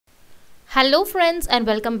Hello friends and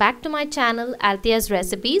welcome back to my channel Althea's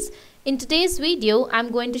Recipes. In today's video, I'm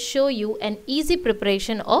going to show you an easy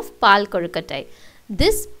preparation of Paal Kozhukattai.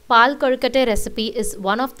 This Paal Kozhukattai recipe is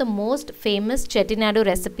one of the most famous Chettinad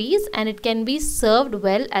recipes and it can be served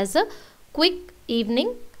well as a quick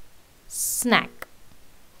evening snack.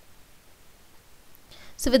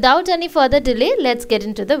 So without any further delay, let's get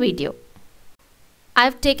into the video.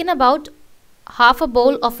 I've taken about half a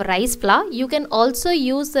bowl of rice flour. You can also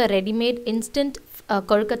use the ready-made instant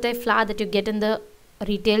Kozhukattai flour that you get in the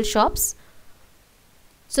retail shops.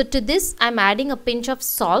 So to this I'm adding a pinch of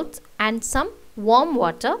salt and some warm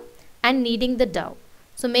water and kneading the dough.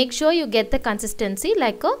 So make sure you get the consistency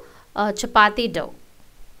like a chapati dough.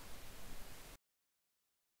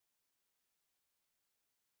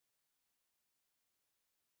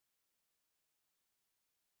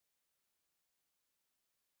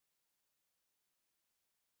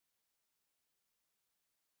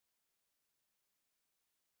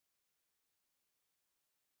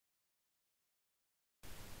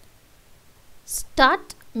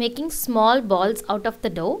 Start making small balls out of the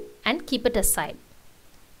dough and keep it aside.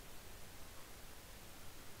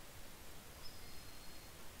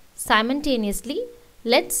 Simultaneously,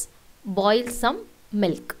 let's boil some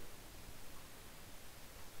milk.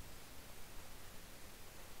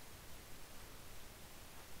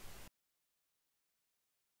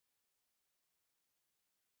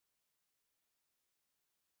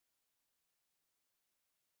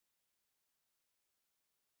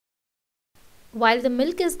 While the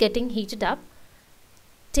milk is getting heated up,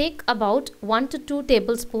 take about 1 to 2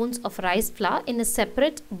 tablespoons of rice flour in a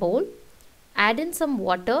separate bowl. Add in some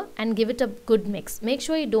water and give it a good mix. Make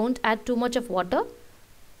sure you don't add too much of water.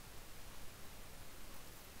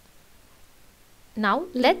 Now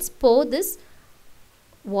let's pour this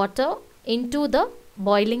water into the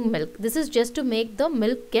boiling milk. This is just to make the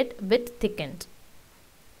milk get a bit thickened.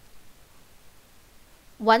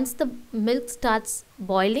 Once the milk starts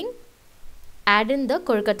boiling, add in the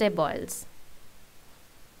Kozhukattai balls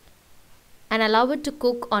and allow it to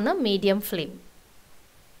cook on a medium flame.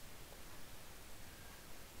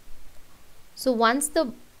 So once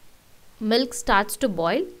the milk starts to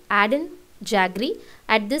boil, add in jaggery.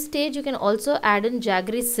 At this stage you can also add in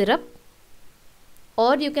jaggery syrup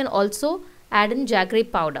or you can also add in jaggery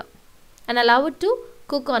powder and allow it to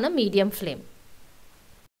cook on a medium flame.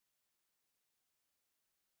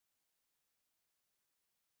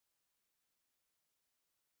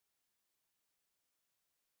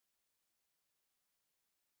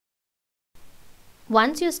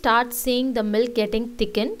 Once you start seeing the milk getting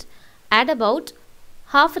thickened, add about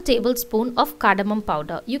half a tablespoon of cardamom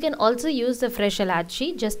powder. You can also use the fresh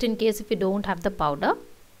ilachi just in case if you don't have the powder.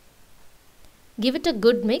 Give it a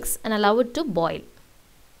good mix and allow it to boil.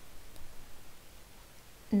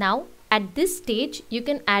 Now at this stage you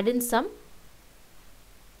can add in some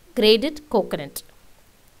grated coconut.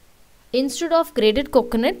 Instead of grated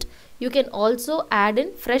coconut, you can also add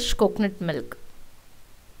in fresh coconut milk.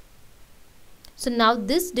 So now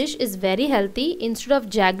this dish is very healthy. Instead of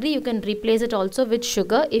jaggery, you can replace it also with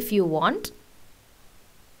sugar if you want.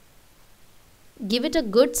 Give it a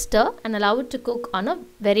good stir and allow it to cook on a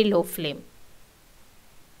very low flame.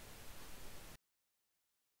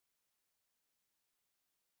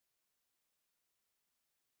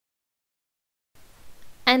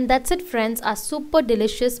 And that's it friends, our super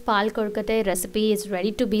delicious Paal Kozhukattai recipe is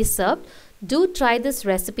ready to be served. Do try this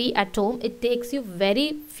recipe at home. It takes you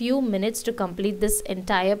very few minutes to complete this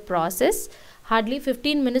entire process. Hardly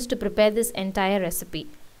 15 minutes to prepare this entire recipe.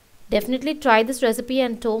 Definitely try this recipe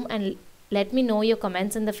at home and let me know your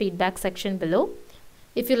comments in the feedback section below.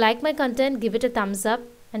 If you like my content, give it a thumbs up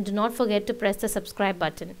and do not forget to press the subscribe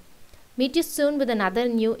button. Meet you soon with another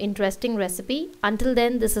new interesting recipe. Until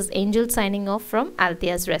then, this is Angel signing off from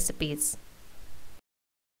Althea's Recipes.